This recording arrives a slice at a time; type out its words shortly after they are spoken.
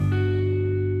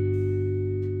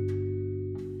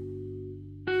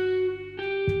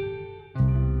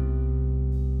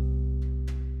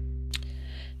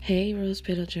Hey, Rose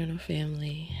Petal Journal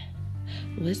family.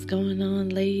 What's going on,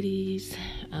 ladies?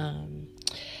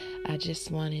 I just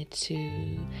wanted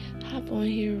to hop on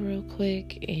here real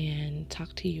quick and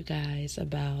talk to you guys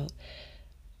about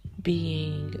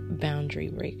being boundary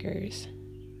breakers.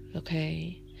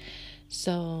 Okay?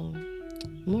 So,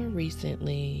 more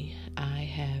recently, I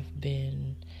have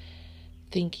been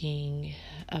thinking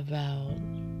about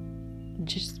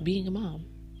just being a mom,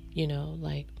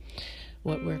 like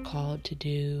what we're called to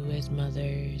do as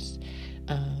mothers,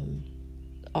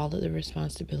 all of the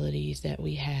responsibilities that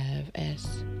we have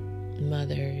as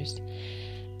mothers.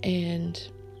 And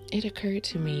it occurred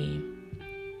to me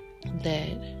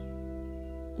that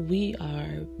we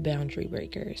are boundary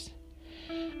breakers,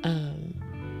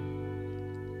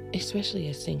 especially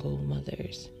as single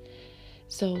mothers.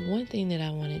 So one thing that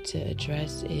I wanted to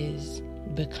address is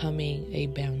becoming a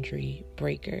boundary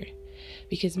breaker,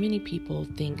 because many people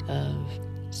think of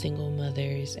single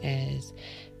mothers as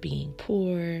being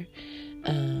poor,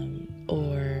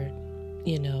 or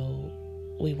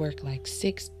we work like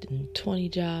 6 and 20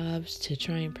 jobs to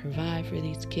try and provide for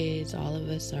these kids. All of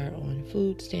us are on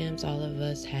food stamps. All of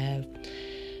us have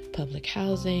public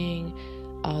housing.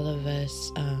 All of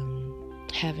us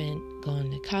haven't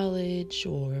gone to college,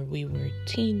 or we were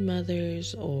teen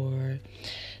mothers, or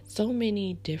so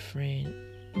many different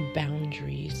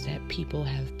boundaries that people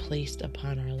have placed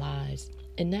upon our lives.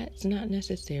 And that's not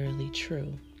necessarily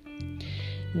true.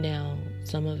 Now,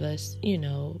 some of us,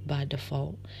 by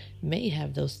default may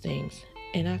have those things,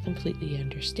 and I completely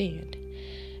understand.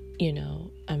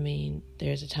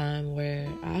 There's a time where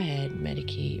I had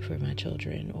Medicaid for my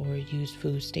children or used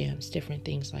food stamps, different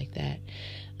things like that.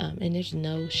 And there's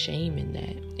no shame in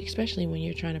that, especially when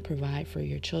you're trying to provide for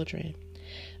your children.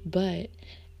 But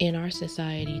in our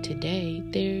society today,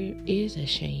 there is a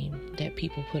shame that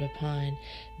people put upon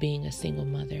being a single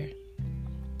mother.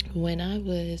 When I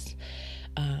was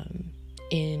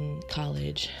in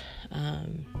college, I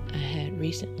had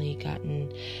recently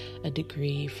gotten a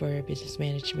degree for business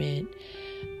management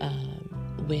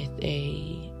with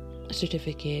a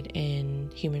certificate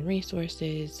in human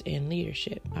resources and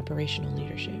leadership, operational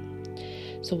leadership.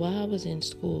 So while I was in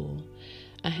school,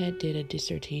 I had did a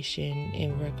dissertation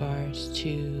in regards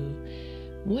to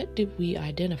what did we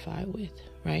identify with,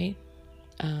 right?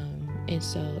 And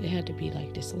so it had to be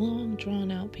like this long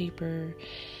drawn out paper.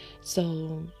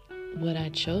 So what I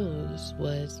chose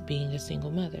was being a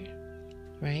single mother,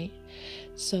 right?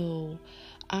 So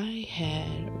I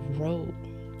had wrote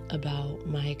about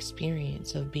my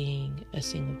experience of being a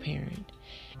single parent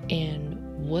and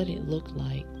what it looked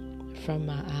like from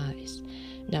my eyes.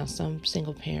 Now, some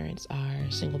single parents are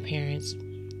single parents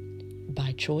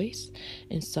by choice,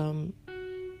 and some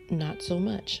not so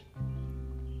much.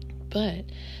 But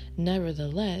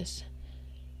nevertheless,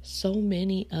 so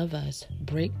many of us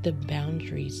break the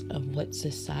boundaries of what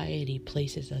society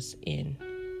places us in.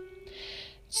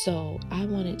 So I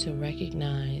wanted to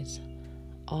recognize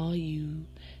all you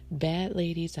bad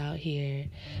ladies out here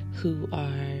who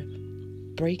are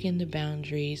breaking the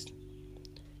boundaries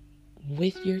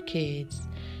with your kids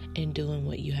and doing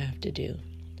what you have to do.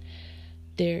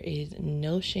 There is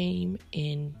no shame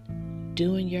in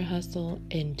doing your hustle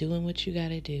and doing what you got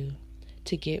to do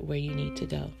to get where you need to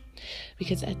go.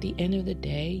 Because at the end of the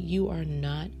day, you are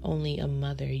not only a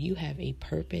mother, you have a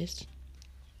purpose,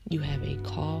 you have a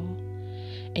call,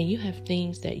 and you have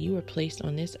things that you were placed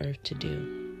on this earth to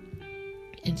do.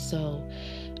 And so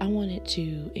I wanted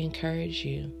to encourage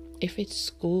you, if it's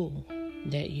school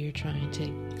that you're trying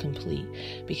to complete,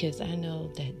 because I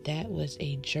know that was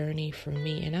a journey for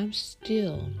me, and I'm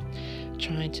still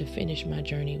trying to finish my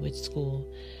journey with school.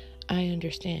 I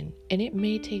understand, and it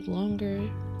may take longer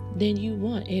than you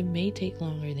want. It may take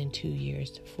longer than 2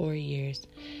 years, 4 years,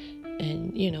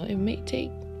 and it may take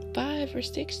 5 or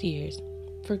 6 years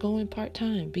for going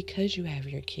part-time because you have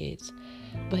your kids.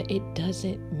 But it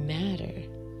doesn't matter.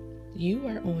 You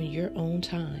are on your own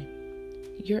time,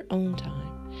 your own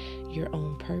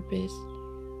purpose.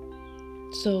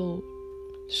 So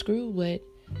screw what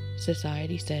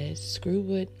society says, screw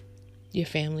what your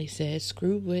family says,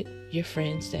 screw what your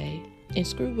friends say, and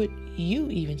screw what you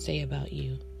even say about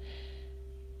you.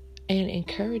 And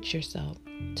encourage yourself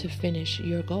to finish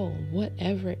your goal,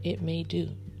 whatever it may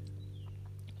be,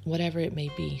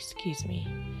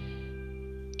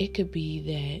 It could be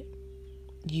that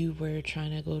you were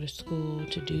trying to go to school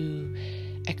to do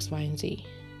X, Y, and Z,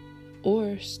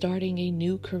 or starting a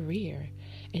new career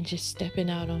and just stepping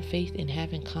out on faith and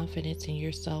having confidence in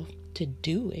yourself to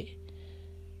do it.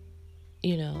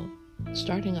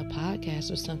 Starting a podcast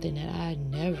was something that I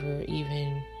never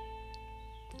even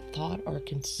thought or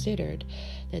considered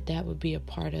that that would be a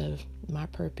part of my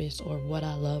purpose or what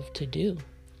I love to do.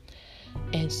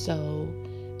 And so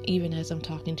even as I'm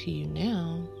talking to you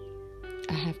now,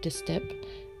 I have to step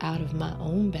out of my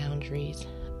own boundaries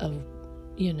of,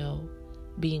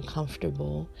 being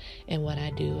comfortable in what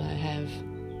I do. I have,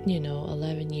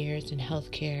 11 years in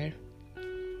healthcare,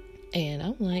 and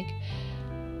I'm like,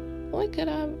 what could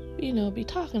I, be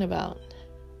talking about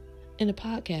in a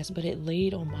podcast? But it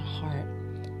laid on my heart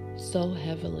so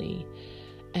heavily.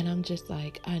 And I'm just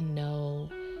like, I know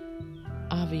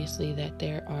obviously that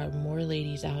there are more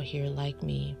ladies out here like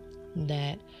me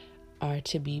that are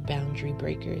to be boundary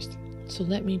breakers. So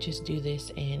let me just do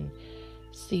this and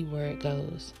see where it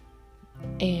goes.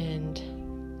 And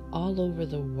all over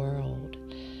the world,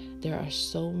 there are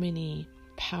so many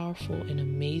powerful and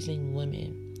amazing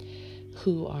women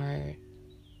who are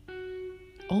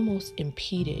almost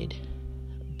impeded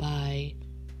by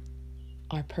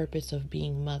our purpose of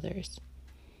being mothers.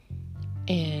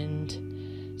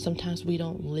 And sometimes we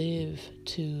don't live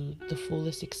to the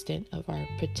fullest extent of our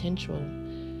potential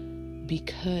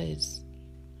because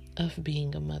of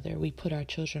being a mother. We put our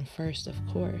children first, of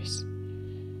course.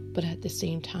 But at the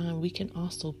same time, we can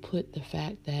also put the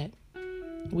fact that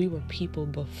we were people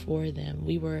before them.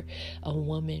 We were a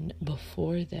woman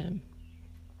before them.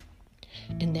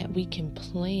 And that we can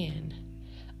plan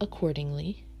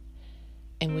accordingly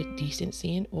and with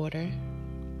decency and order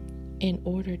in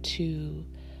order to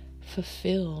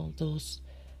fulfill those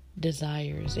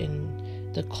desires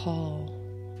and the call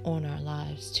on our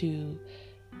lives to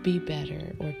be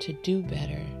better or to do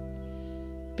better.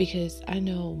 Because I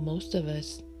know most of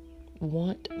us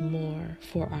want more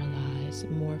for our lives,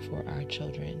 more for our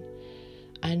children.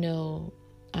 I know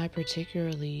I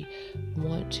particularly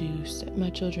want to set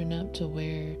my children up to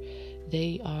where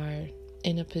they are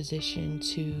in a position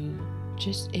to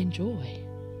just enjoy.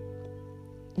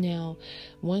 Now,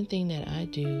 one thing that I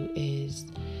do is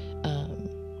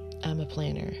I'm a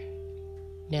planner.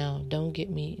 Now, don't get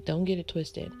it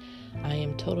twisted. I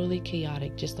am totally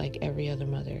chaotic, just like every other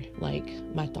mother. Like,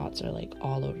 my thoughts are like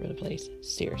all over the place,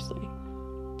 seriously.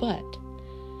 But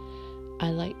I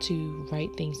like to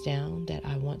write things down that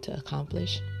I want to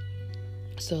accomplish.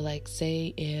 So, like,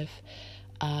 say if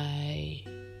I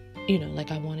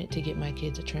wanted to get my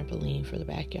kids a trampoline for the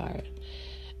backyard,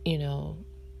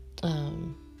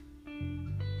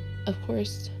 of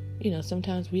course,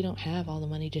 sometimes we don't have all the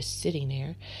money just sitting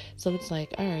there. So it's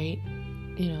like, all right,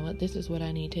 this is what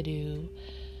I need to do.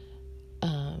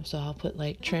 So I'll put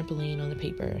like trampoline on the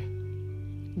paper.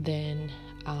 Then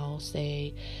I'll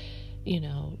say,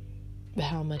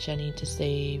 how much I need to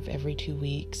save every 2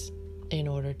 weeks in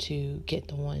order to get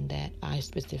the one that I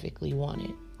specifically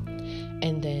wanted.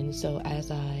 And then so as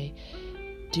I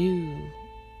do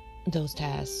those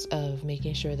tasks of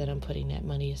making sure that I'm putting that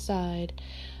money aside,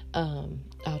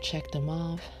 I'll check them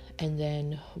off. And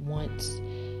then once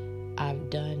I've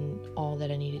done all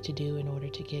that I needed to do in order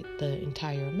to get the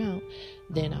entire amount,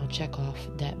 then I'll check off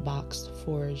that box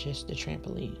for just the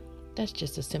trampoline. That's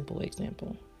just a simple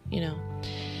example,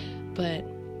 But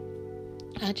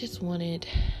I just wanted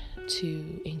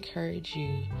to encourage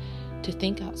you to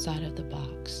think outside of the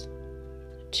box,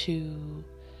 to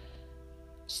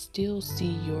still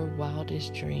see your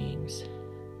wildest dreams,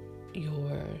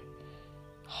 your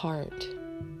heart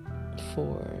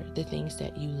for the things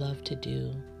that you love to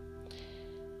do,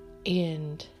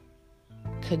 and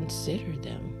consider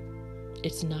them.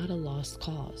 It's not a lost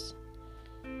cause.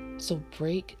 So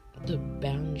break the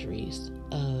boundaries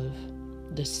of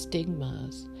the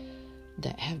stigmas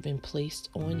that have been placed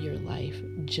on your life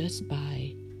just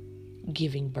by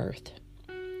giving birth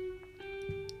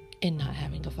and not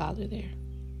having a father there.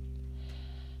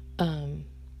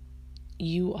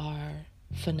 You are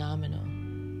phenomenal.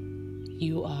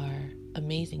 You are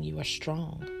amazing. You are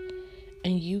strong.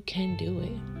 And you can do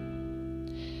it.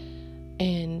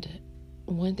 And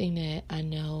one thing that I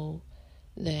know,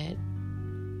 that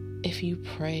if you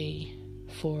pray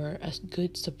for a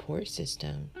good support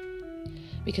system,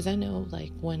 because I know,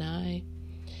 like, when I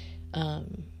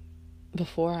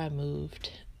before I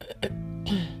moved,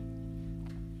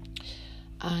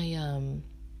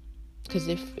 because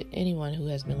if anyone who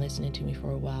has been listening to me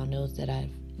for a while knows that I've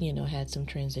had some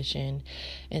transition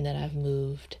and that I've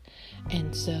moved.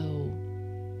 And so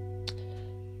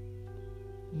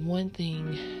one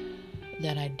thing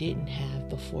that I didn't have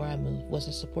before I moved was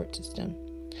a support system.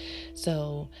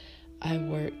 So I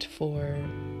worked for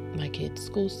my kids'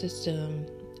 school system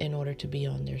in order to be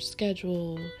on their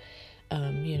schedule.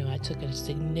 I took a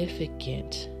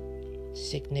significant,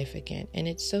 and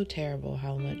it's so terrible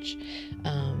how much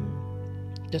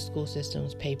the school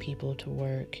systems pay people to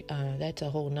work. That's a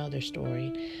whole nother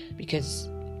story, because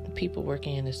people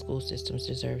working in the school systems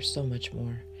deserve so much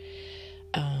more.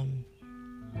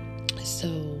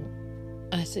 So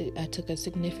I took a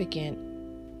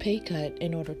significant pay cut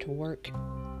in order to work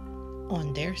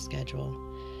on their schedule.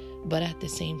 But at the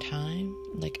same time,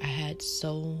 like, I had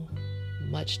so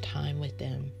much time with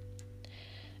them.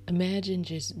 Imagine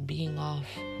just being off,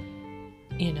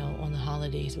 on the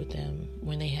holidays with them,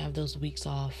 when they have those weeks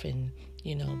off, and,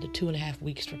 the 2.5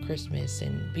 weeks for Christmas,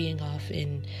 and being off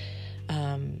in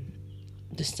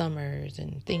the summers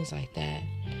and things like that.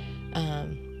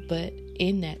 But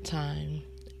in that time,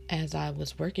 as I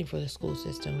was working for the school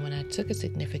system, when I took a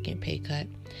significant pay cut,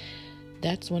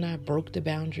 that's when I broke the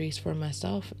boundaries for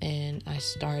myself, and I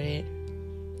started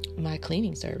my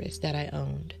cleaning service that I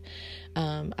owned.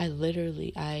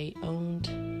 I owned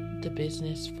the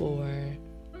business for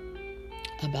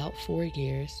about 4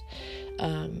 years.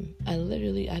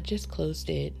 I just closed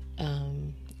it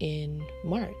in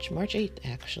March 8th,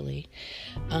 actually,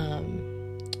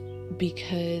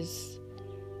 because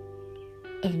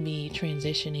of me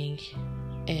transitioning,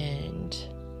 and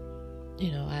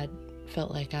I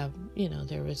felt like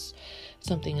there was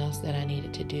something else that I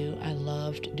needed to do. I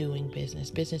loved doing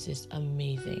business. Business is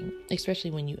amazing,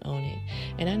 especially when you own it.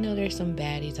 And I know there's some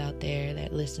baddies out there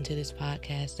that listen to this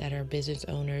podcast that are business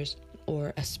owners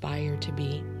or aspire to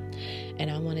be.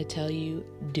 And I want to tell you,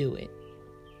 do it.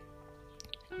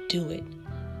 Do it.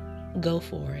 Go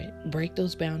for it. Break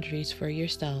those boundaries for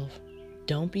yourself.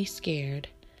 Don't be scared.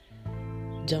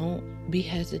 Don't be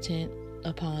hesitant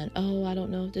upon, I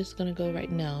don't know if this is going to go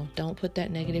right. No, don't put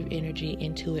that negative energy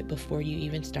into it before you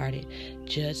even start it.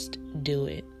 Just do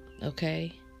it,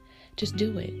 okay? Just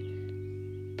do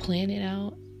it. Plan it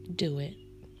out. Do it.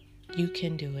 You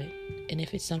can do it. And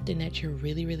if it's something that you're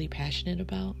really, really passionate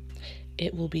about,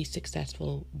 it will be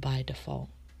successful by default.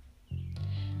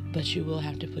 But you will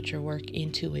have to put your work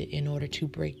into it in order to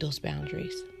break those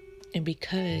boundaries. And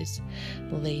because,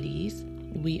 ladies,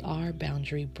 we are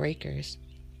boundary breakers,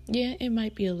 yeah, it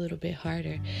might be a little bit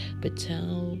harder, but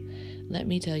let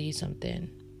me tell you something.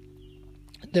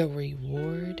 The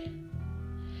reward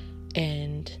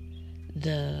and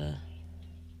the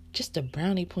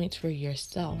brownie points for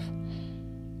yourself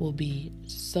will be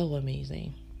so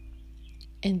amazing.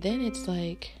 And then it's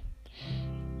like,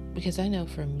 because I know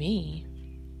for me,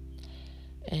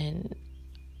 and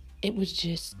it was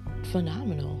just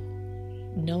phenomenal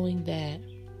knowing that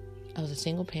I was a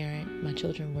single parent. My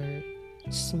children were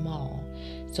small.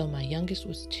 So my youngest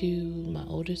was 2, my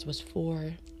oldest was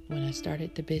 4 when I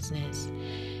started the business.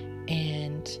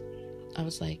 And I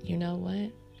was like, you know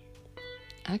what?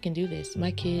 I can do this.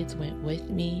 My kids went with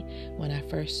me when I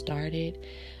first started.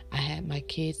 I had my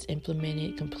kids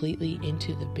implemented completely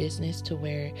into the business to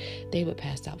where they would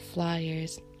pass out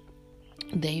flyers.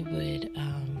 They would,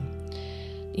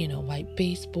 wipe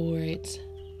baseboards,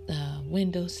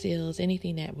 window sills,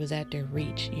 anything that was at their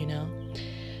reach,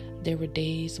 There were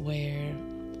days where,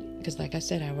 because like I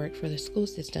said, I worked for the school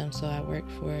system. So I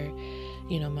worked for,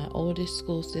 my oldest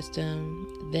school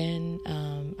system. Then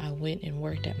I went and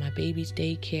worked at my baby's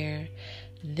daycare.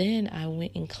 Then I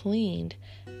went and cleaned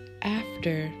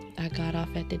after I got off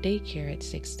at the daycare at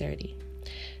 6:30.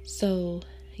 So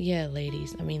yeah,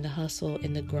 ladies, the hustle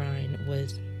and the grind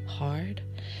was hard.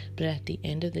 But at the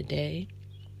end of the day,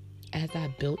 as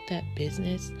I built that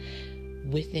business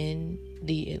within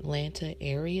the Atlanta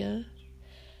area,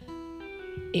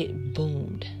 it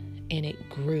boomed and it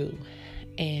grew,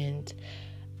 and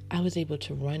I was able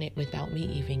to run it without me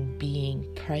even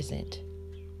being present,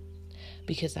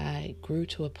 because I grew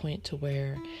to a point to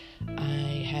where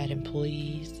I had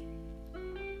employees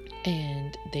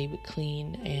and they would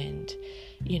clean, and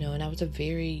and I was a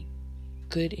very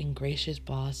good and gracious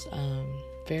boss,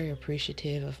 very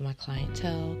appreciative of my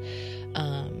clientele,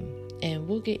 and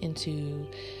we'll get into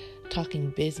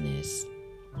talking business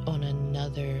on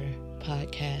another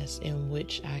podcast, in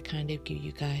which I kind of give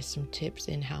you guys some tips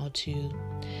in how to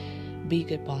be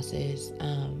good bosses,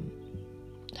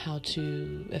 how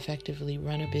to effectively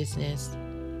run a business,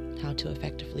 how to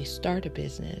effectively start a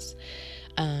business,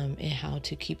 and how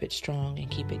to keep it strong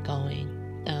and keep it going,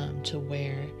 to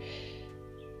where,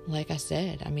 like I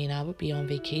said, I would be on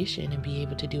vacation and be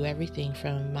able to do everything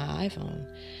from my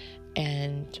iPhone,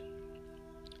 and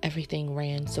everything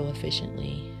ran so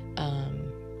efficiently.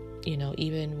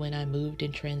 Even when I moved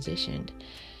and transitioned,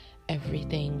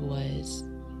 everything was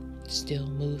still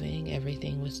moving,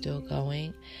 everything was still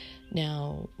going.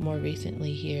 Now, more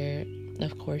recently here,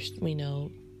 of course, we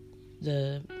know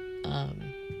the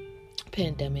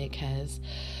pandemic has,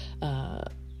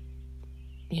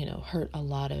 hurt a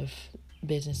lot of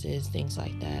businesses, things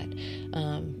like that.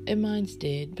 And mine's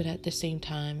did, but at the same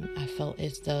time, I felt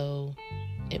as though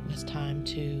it was time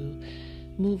to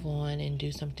move on and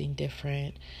do something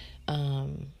different.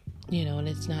 And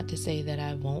it's not to say that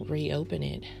I won't reopen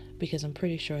it, because I'm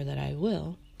pretty sure that I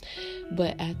will.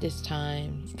 But at this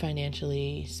time,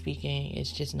 financially speaking,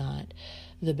 it's just not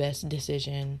the best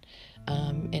decision.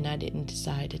 And I didn't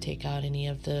decide to take out any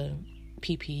of the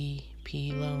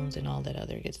PPP loans and all that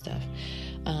other good stuff.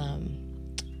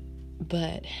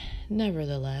 But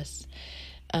nevertheless,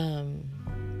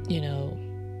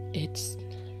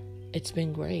 it's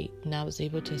been great. And I was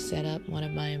able to set up one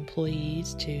of my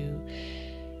employees to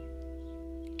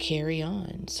carry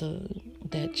on so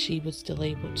that she was still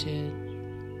able to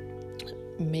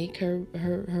make her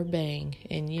bang,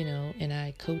 and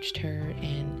I coached her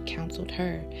and counseled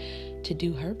her to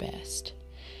do her best.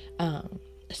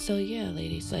 So yeah,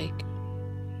 ladies, like,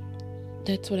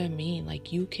 that's what I mean.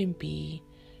 Like, you can be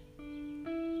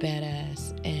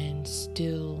badass and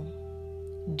still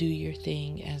do your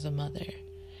thing as a mother.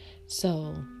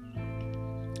 So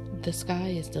the sky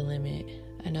is the limit.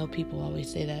 I know people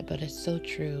always say that, but it's so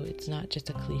true. It's not just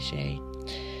a cliche.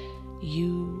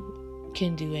 You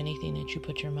can do anything that you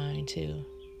put your mind to.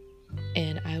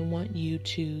 And I want you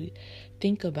to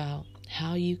think about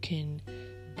how you can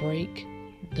break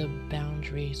the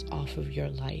boundaries off of your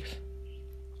life.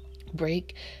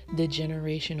 Break the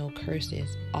generational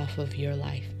curses off of your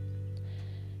life.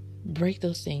 Break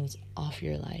those things off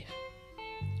your life.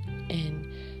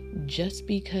 And just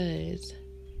because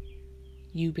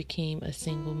you became a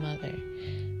single mother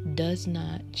does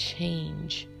not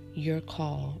change your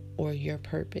call or your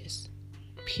purpose.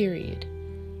 Period.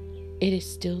 It is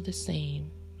still the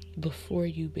same before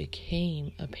you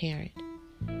became a parent.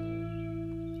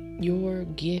 Your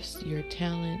gifts, your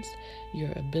talents,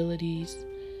 your abilities,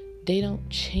 they don't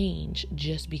change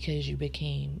just because you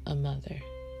became a mother.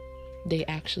 They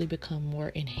actually become more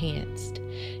enhanced.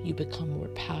 You become more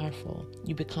powerful.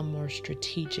 You become more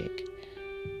strategic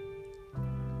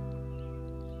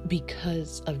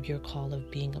because of your call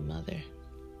of being a mother.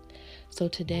 So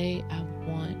today, I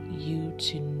want you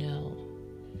to know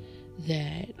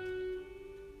that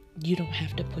you don't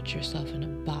have to put yourself in a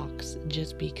box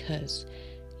just because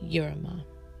you're a mom.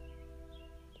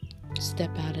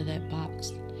 Step out of that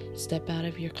box. Step out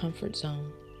of your comfort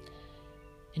zone.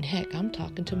 And heck, I'm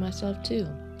talking to myself too,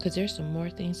 because there's some more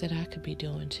things that I could be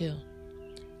doing too.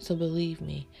 So believe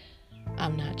me,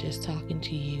 I'm not just talking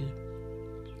to you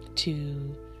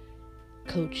to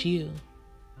coach you.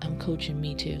 I'm coaching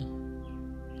me too.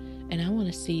 And I want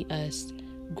to see us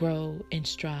grow and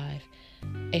strive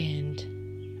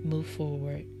and move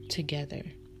forward together.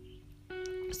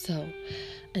 So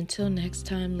until next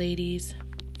time, ladies,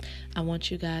 I want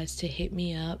you guys to hit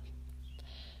me up.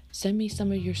 Send me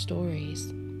some of your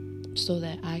stories so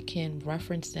that I can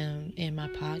reference them in my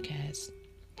podcast.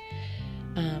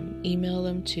 Email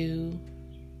them to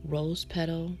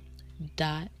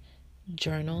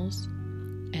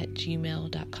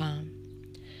rosepetal.journals@gmail.com.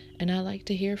 And I like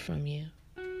to hear from you.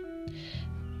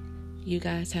 You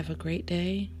guys have a great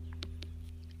day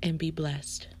and be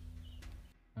blessed.